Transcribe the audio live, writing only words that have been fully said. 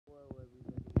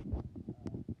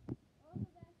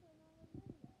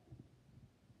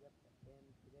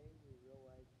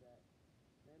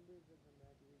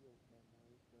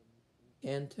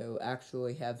Encanto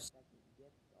actually have second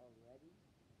gifts already,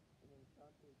 and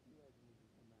Encanto 2 hasn't even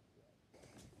come out yet.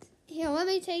 Here, let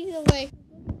me take it away. This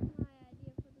is my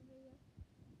idea for the video.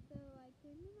 So I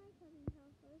came to my cousin's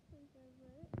house for a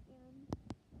sleepover,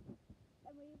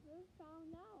 and we just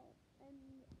found out. And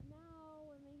now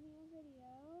we're making a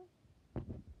video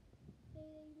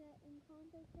stating that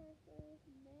Encanto characters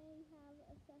may have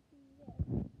a second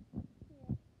gift.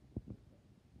 Here.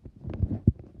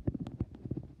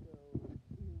 So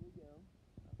here we go.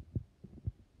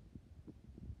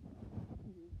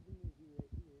 Here's the movie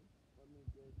right here. Let me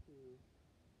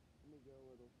go a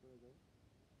little further.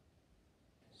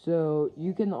 So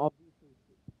you can obviously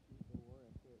see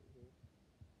Dolores right here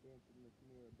dancing with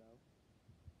Mirabelle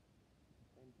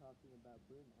and talking about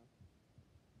Bruno.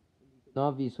 And you can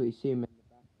obviously see him in the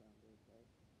background right there.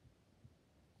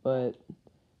 But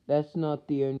that's not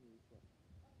the only thing.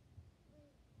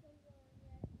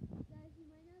 Guys, you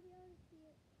might not be able to see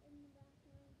it in the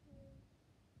background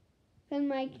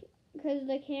because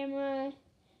the camera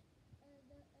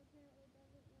apparently doesn't want to show it,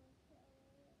 but Bruno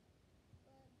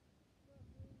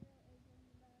is in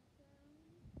the background.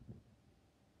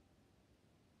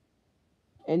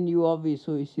 And you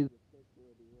obviously see the fish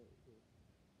lady right here.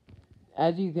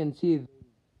 As you can see, there's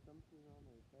something on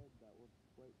her head that looks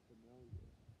quite familiar.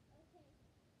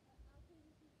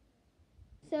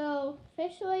 So,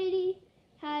 Fish Lady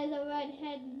has a red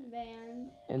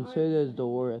headband. And so does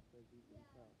Dolores, as you can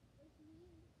tell.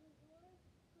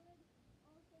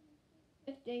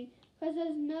 Because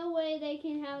there's no way they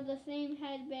can have the same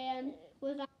headband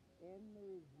without. And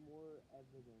there's more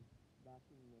evidence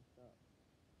backing this up.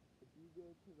 If you go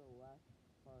to the last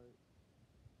part,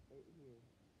 right here,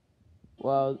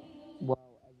 while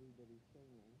everybody's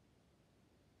singing,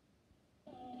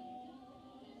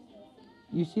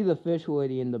 you see the fish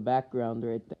lady in the background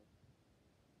right there.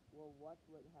 Well, watch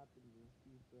what happens in a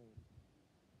few frames.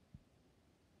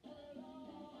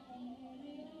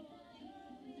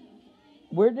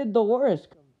 Where did Dolores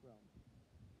come from?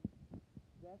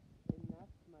 That's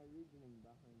my reasoning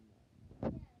behind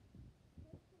that.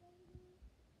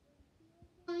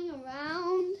 Going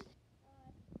around.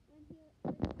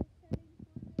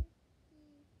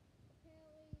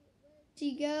 She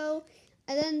go,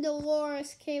 and then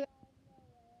Dolores came.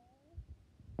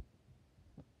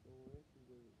 Dolores is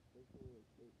a special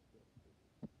escape character.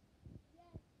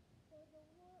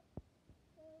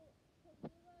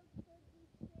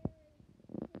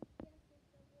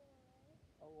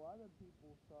 A lot of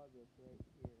people saw this right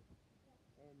here,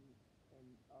 and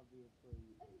obviously,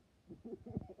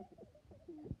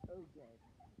 okay,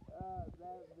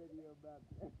 that video about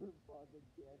Paul and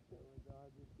Canto was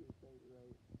 100%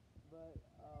 right. But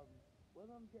what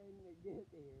I'm trying to get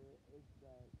here is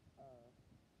that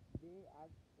they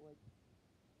act like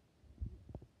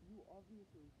you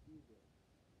obviously see this,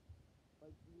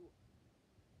 like you've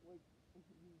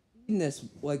seen this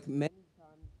like many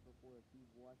times before if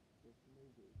you've watched this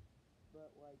movie,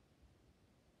 but like.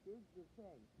 Here's the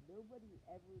thing, nobody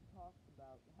ever talks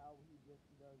about how he just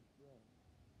does this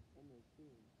in his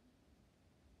scene.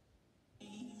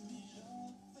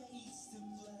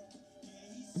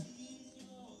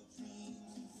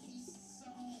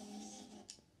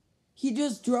 He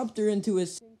just dropped her into a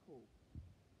sinkhole.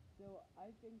 So I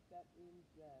think that means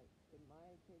that, in my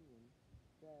opinion,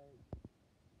 that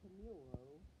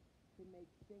Camilo can make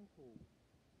sinkholes,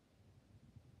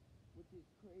 which is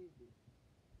crazy.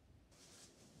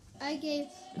 I gave.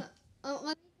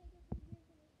 Let me.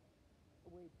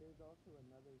 Wait, there's also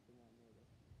another thing I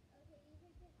noticed.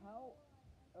 How?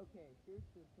 Okay, here's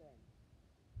the thing.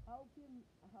 How can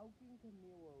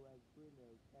Camilo as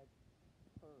Bruno catch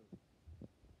her?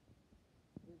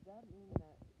 Does that mean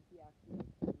that he actually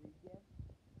has 3 gifts?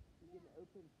 He can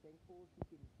open sinkholes, he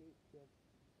can shape shift,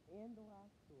 and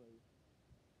lastly,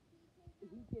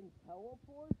 he can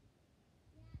teleport?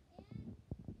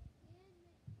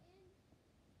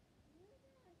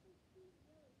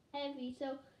 Heavy,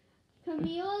 so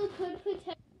Camilo could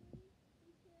potentially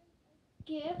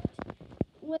gift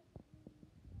with.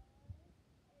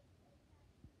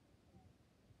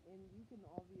 And you can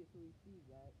obviously see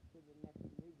that for the next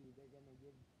movie, they're gonna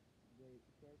give the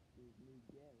characters new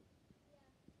gifts.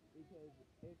 Because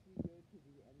if you go to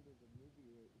the end of the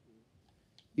movie right here,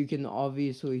 you can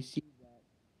obviously see that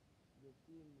the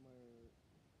scene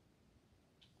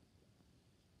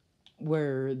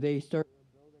where they start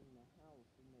rebuilding the house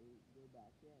and they go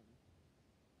back in,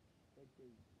 which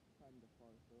is kind of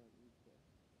far, so let me check.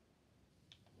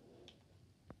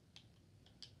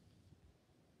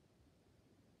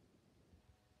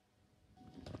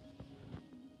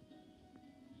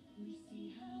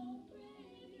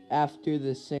 After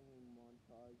the singing montage.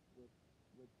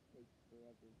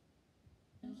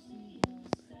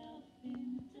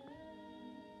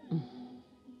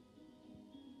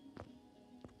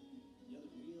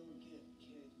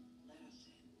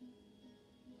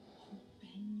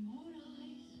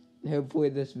 Hopefully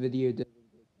this video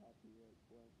doesn't get copyright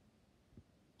claimed.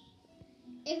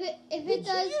 If Did it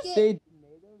does you just get say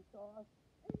tomato sauce?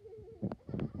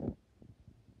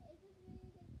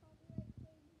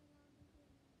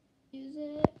 use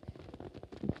it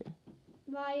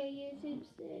via YouTube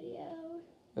Studio.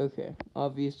 Okay,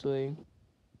 obviously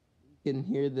you can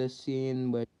hear this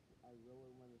scene, which I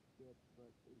really want to skip,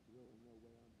 but there's really no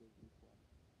way on Disney Plus.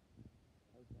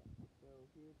 Okay, so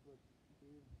here's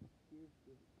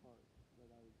the part that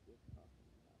I was just talking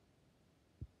about.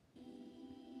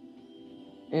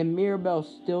 And Mirabelle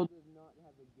still does not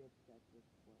have a gift at this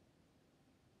point.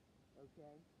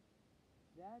 Okay?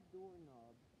 That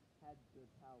doorknob had the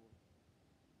power,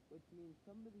 which means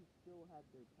somebody still had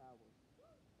their power.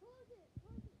 Pause it.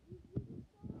 You didn't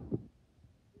stop.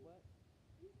 What?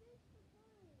 You missed the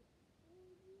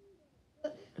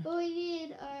part. But we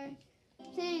need our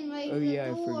thing, like Oh the yeah,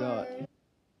 door. I forgot.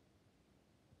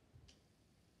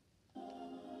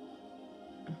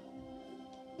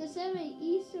 The 7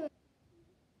 Easter.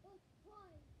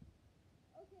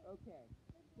 Okay,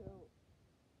 so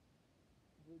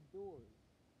the doors.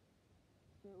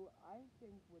 So I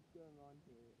think what's going on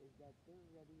here is that they're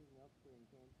readying up for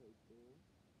Encanto 2.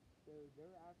 So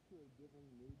they're actually giving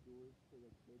new doors to the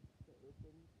kids to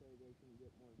open so they can get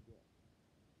more gifts.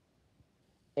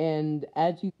 And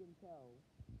as you can tell,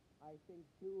 I think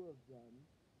 2 of them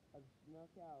have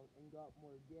snuck out and got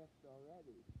more gifts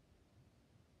already.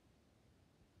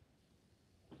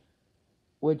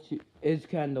 Which is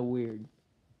kind of weird.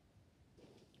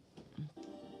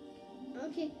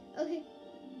 Okay.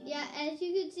 Yeah, as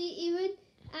you can see, even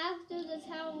after the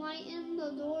tower lightened,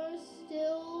 the doors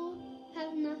still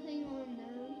have nothing on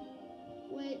them,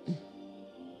 which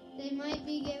they might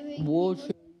be giving We'll people.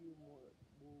 show you more.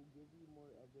 We'll give you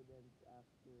more evidence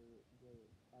after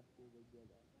they get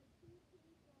it.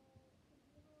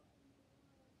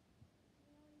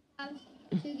 Have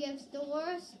to give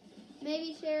doors.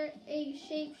 Maybe share a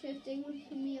shape shifting with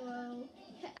Camilo.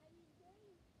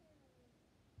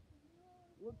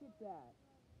 Look at that.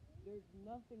 There's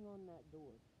nothing on that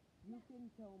door. You can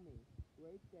tell me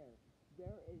right there.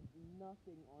 There is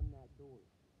nothing on that door.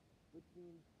 Which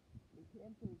means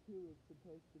Encanto 2 is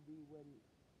supposed to be when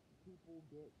people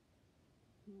get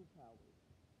 2 powers.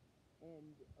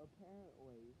 And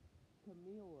apparently,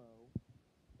 Camilo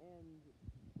and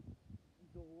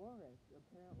Dolores,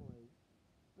 apparently,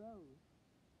 both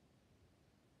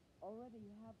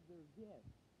already have their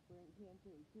gifts for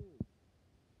Encanto 2.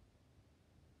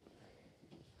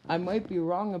 I might be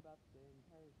wrong about the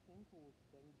entire sinkhole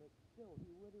thing, but still, he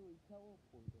literally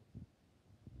teleported.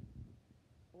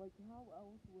 Like, how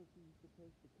else was he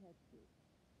supposed to catch it?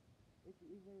 It's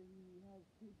either he has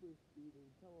super speed or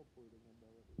teleporting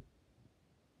ability.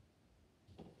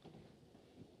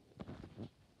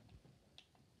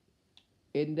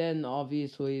 And then,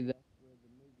 obviously, that's where the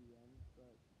movie ends,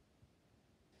 but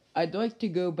I'd like to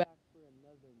go back for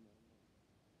another moment.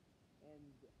 And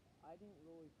I didn't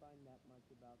really find that much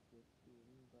about this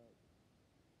scene, but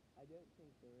I don't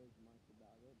think there is much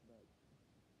about it, but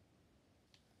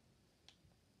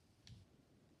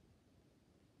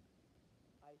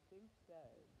I think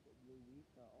that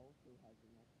Louisa also has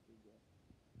an extra gift.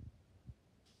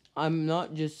 I'm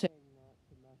not just saying that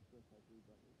to mess with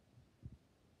everybody.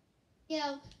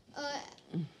 Yeah,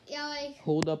 like.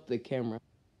 Hold up the camera.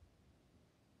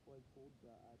 Like, hold the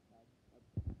iPad up.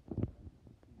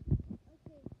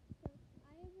 Okay, so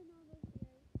I have another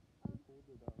theory. Hold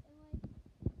it up. And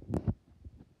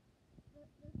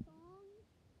like the song,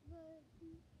 the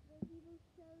people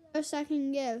show their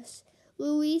second gifts.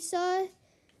 Louisa.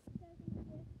 Second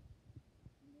gift,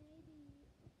 maybe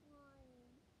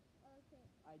flying. Okay.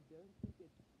 I don't think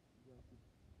it's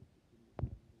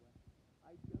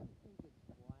I don't think it's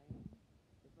flying,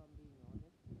 if I'm being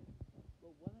honest.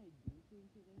 But what I do think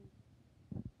it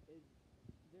is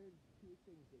there's 2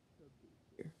 things it could be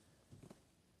here.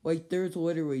 Like, there's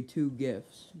literally 2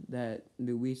 gifts that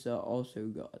Louisa also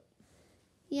got.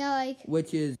 Yeah, like.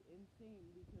 Which is insane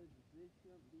because this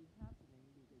shouldn't be happening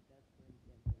because that's for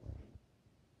Encanto.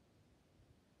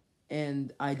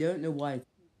 And I don't know why it's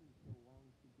taking so long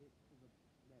to get to the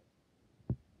there.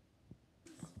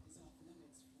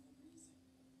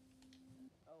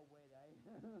 Oh wait,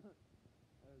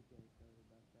 okay, sorry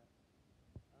about that.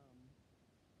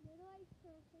 Little like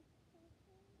perfect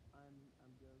person.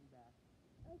 I'm going back.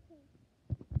 Okay.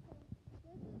 So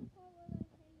this is the part where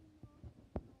they're hanging off the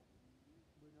mountain.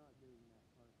 We're not doing that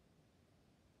part.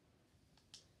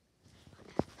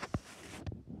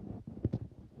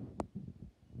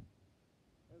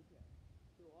 Okay.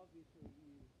 So obviously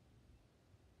you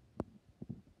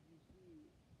see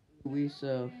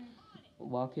Louisa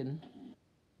walking.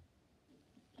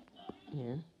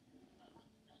 Here.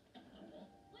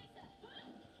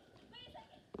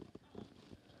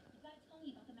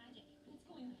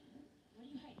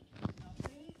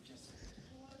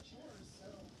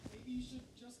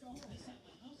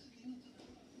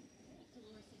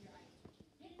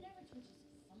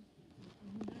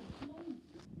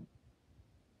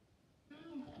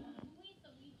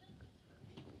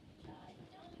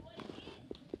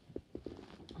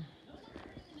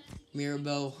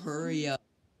 Mirabelle, hurry up.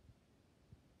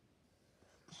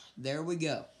 There we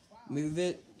go. Move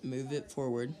it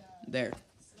forward. There.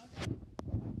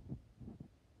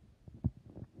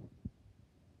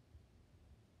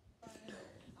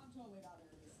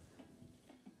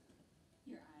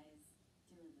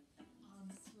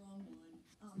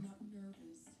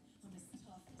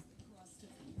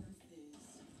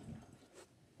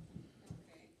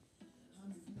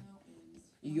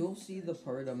 You'll see the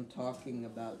part I'm talking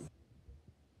about,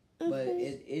 but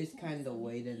it is kind of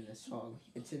late in the song.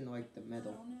 It's in like the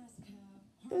middle.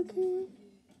 Okay.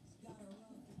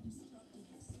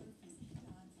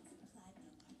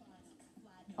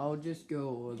 I'll just go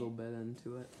a little bit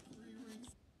into it.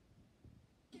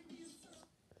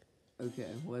 Okay,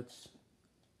 let's.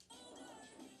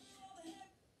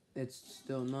 It's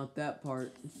still not that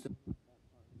part.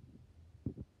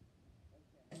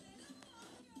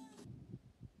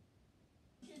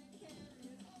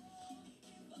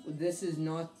 This is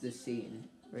not the scene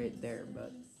right there,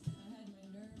 but.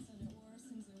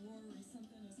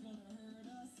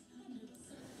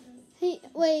 Hey,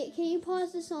 wait, can you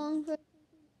pause the song for a second?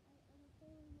 I'm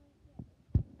afraid we might get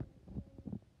copyright.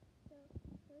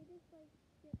 So we just like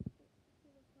skip to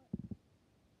the part.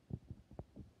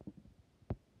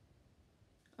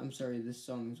 I'm sorry, this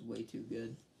song is way too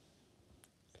good.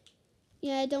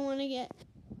 Yeah, I don't want to get.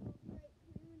 Right,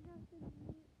 we would have to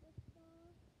mute the song.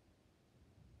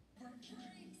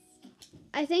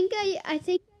 I think. Okay,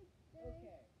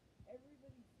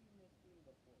 everybody's seen this scene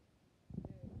before.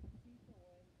 The Tifa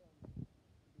lands on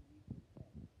Luigi's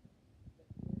head. But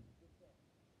here's the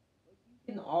thing. Like, you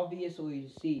can obviously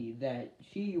see that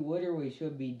she literally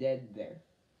should be dead there.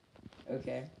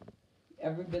 Okay?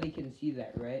 Everybody can see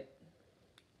that, right?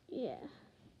 Yeah.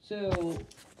 So, somehow,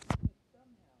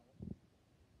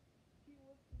 she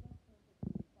looks it up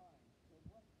perfectly fine. So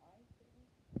what I think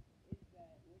is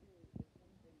that literally if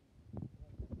something,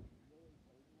 like, really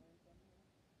crazy lands on her,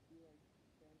 she, like,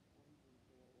 transforms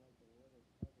into, like, a little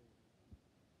puddle.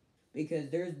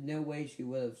 Because there's no way she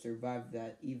would have survived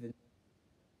that even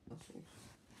muscles.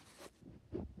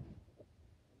 Yeah.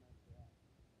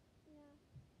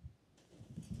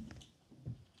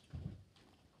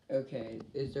 Okay,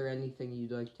 is there anything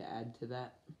you'd like to add to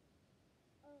that?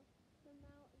 Oh, the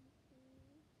mountain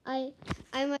scene.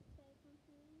 I might say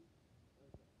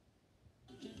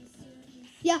something.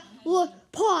 Yeah. Look.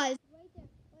 Pause. Right there.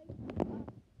 Like,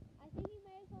 I think he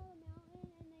may have saw the mountain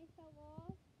and they fell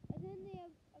off, and then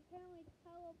they apparently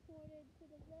teleported to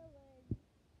the village,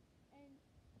 and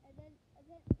then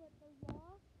but the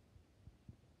rock,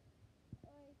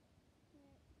 like.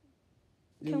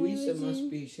 Louisa must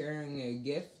be sharing a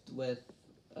gift with,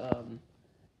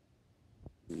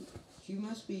 she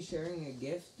must be sharing a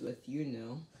gift with,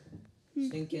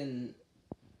 thinking,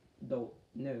 no,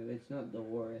 it's not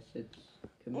Dolores, it's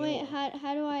Camila. Wait,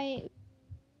 how do I?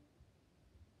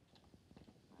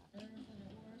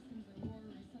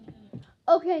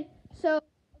 Okay, so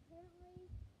apparently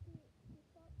she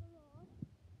stopped the rock,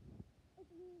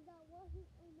 which means that wasn't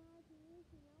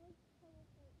imagination, that was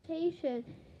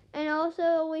teleportation. And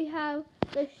also we have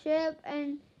the ship,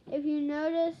 and if you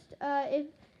noticed, if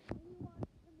you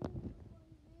watched the movie before,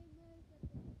 you may have noticed that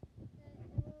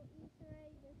the little Easter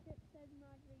egg, the ship said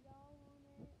Madrigal on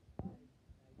it.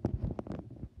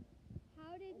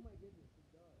 How did? Oh my goodness,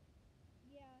 it does.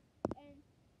 Yeah,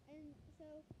 and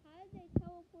so how did they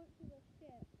teleport to the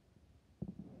ship?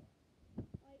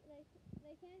 Like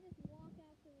they can't just walk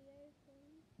out to the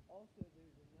airplane. Also,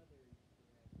 there's another Easter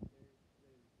egg. There's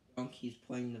donkeys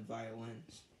playing the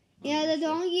violins. Yeah, the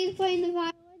donkey's playing the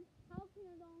violin. How can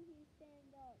a donkey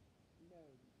stand up? No,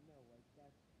 like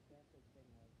that's a thing.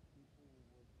 Like people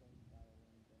were playing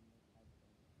violins and they had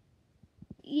them.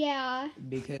 Yeah.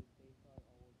 Because they thought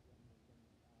all of them were gonna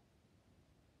die.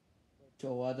 Which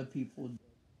a lot of people did.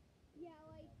 Yeah,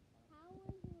 like how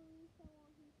is Louisa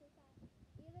walking so fast?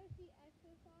 Either she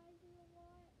exercises a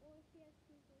lot or she has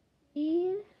super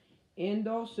speed. And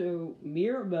also,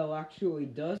 Mirabelle actually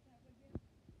does.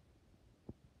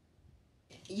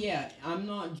 Yeah, I'm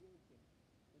not joking.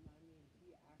 And I mean,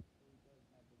 she actually does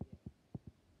have a gift.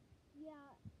 Yeah.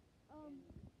 And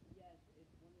yes,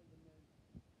 it's one of the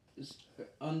most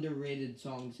underrated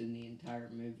songs in the entire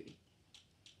movie.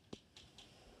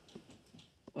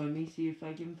 Let me see if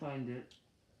I can find it.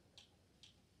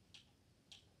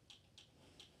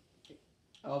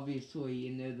 Obviously,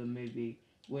 you know the movie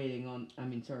Waiting on. I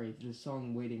mean, sorry, the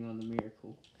song Waiting on the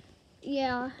Miracle.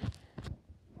 Yeah.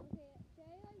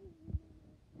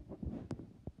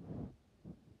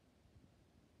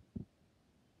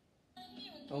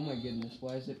 Oh my goodness,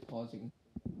 why is it pausing?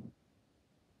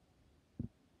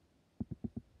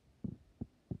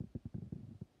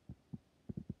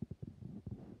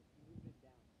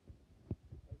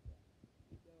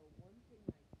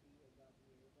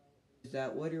 Is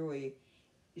that literally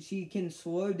she can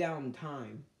slow down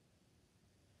time,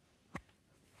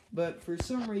 but for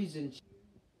some reason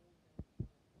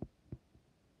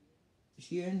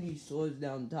she only slows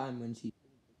down time when she.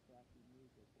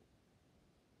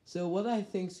 So what I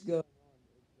think's going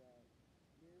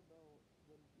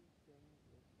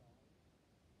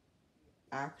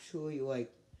actually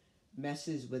like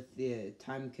messes with the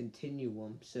time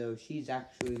continuum, so she's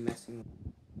actually messing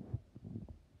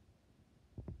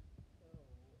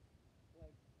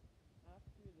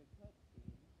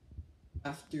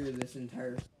after this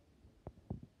entire.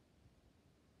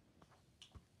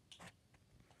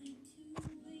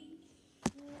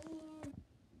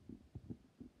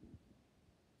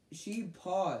 She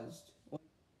paused.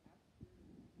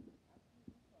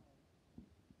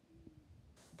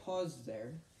 Paused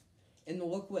there, and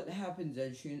look what happens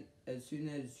as soon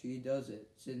as she does it.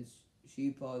 Since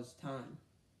she paused time,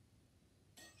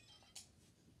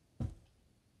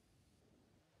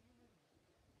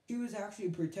 she was actually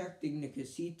protecting the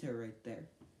casita right there.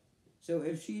 So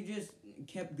if she just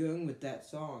kept going with that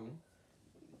song,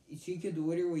 she could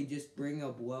literally just bring a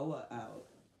blowout out.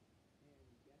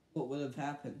 What would have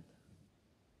happened?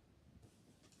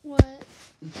 What?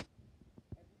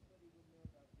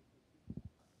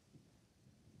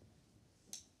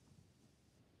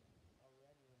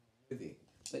 Movie.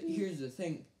 But here's the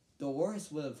thing: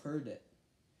 Dolores would have heard it.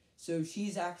 So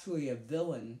she's actually a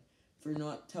villain for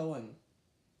not telling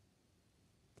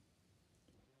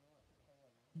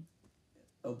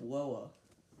Abuela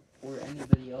or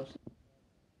anybody else.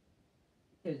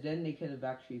 Because then they could have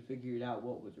actually figured out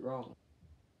what was wrong.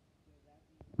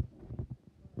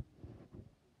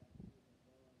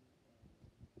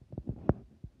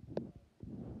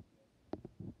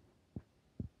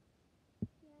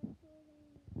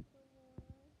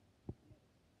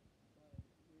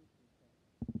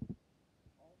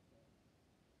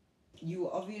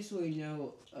 You obviously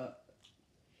know,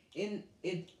 in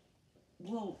it.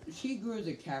 Well, she grows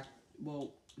a cactus.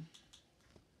 Well,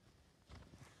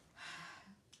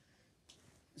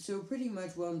 so pretty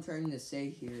much what I'm trying to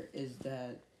say here is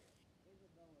that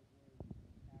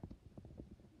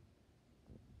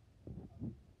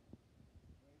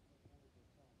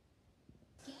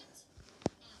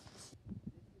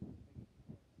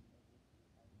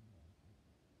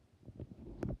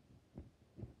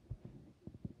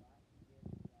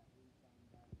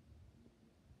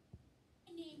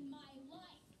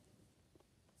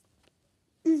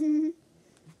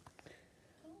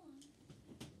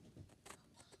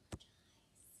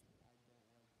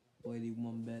lady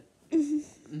one bit.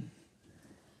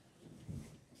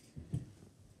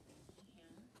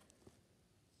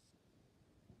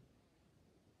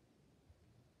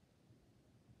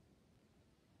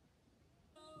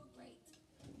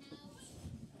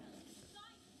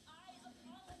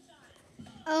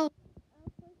 Oh.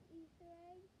 First Easter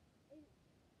egg is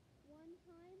one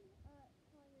time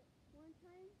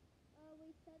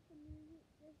we set the music,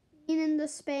 the scene in the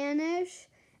Spanish,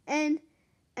 and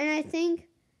I think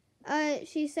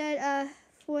she said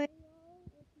fuego, which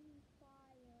means fire.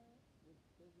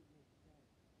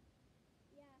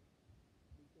 Yeah.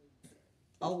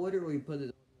 I'll literally put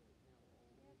it.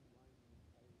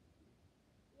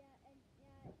 Yeah, and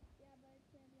yeah, but it's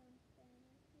gonna be on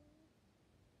Spanish.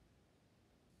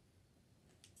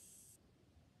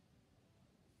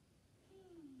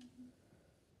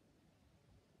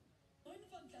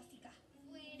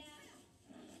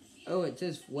 Yeah. Oh, it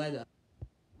says Fleda.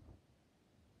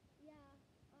 Yeah.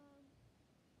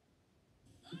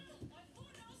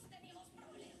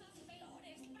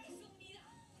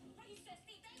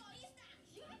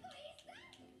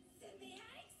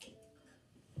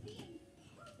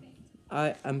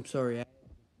 I'm sorry.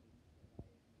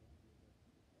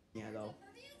 Yeah, though.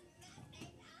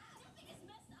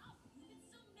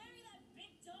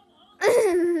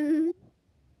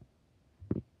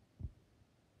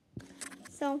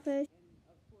 Selfish.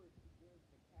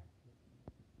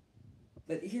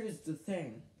 But here's the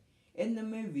thing. In the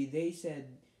movie, they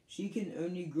said she can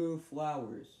only grow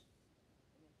flowers.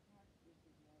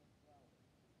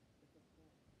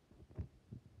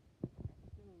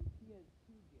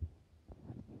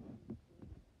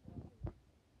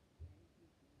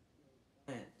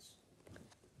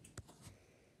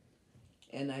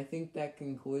 And I think that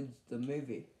concludes the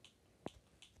movie.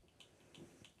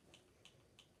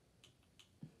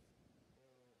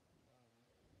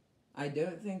 I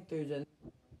don't think there's any.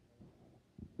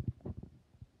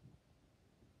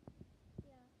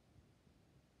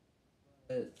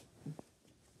 Yeah.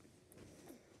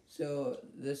 So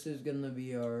this is gonna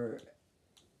be our,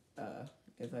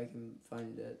 if I can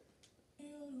find it.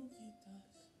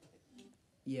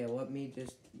 Yeah, let me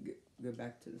just go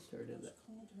back to the start of that.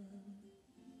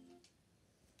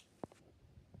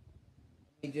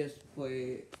 Let me just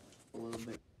play a little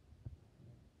bit.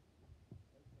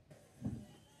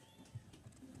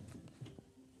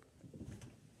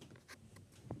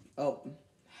 Oh,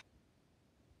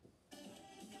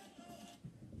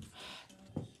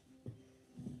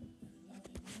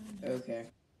 okay.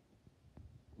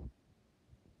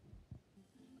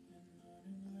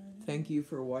 Thank you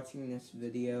for watching this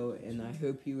video, and I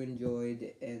hope you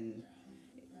enjoyed, and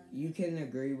you can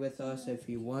agree with us if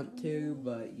you want to,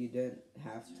 but you don't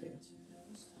have to.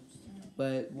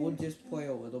 But we'll just play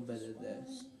a little bit of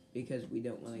this because we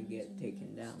don't want to get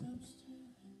taken down.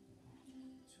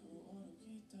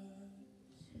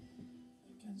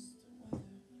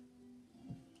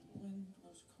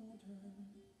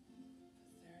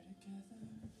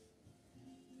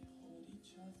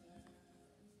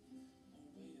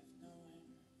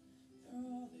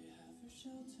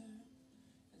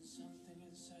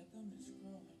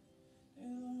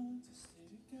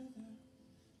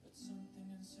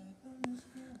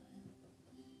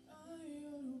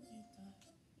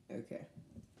 Okay.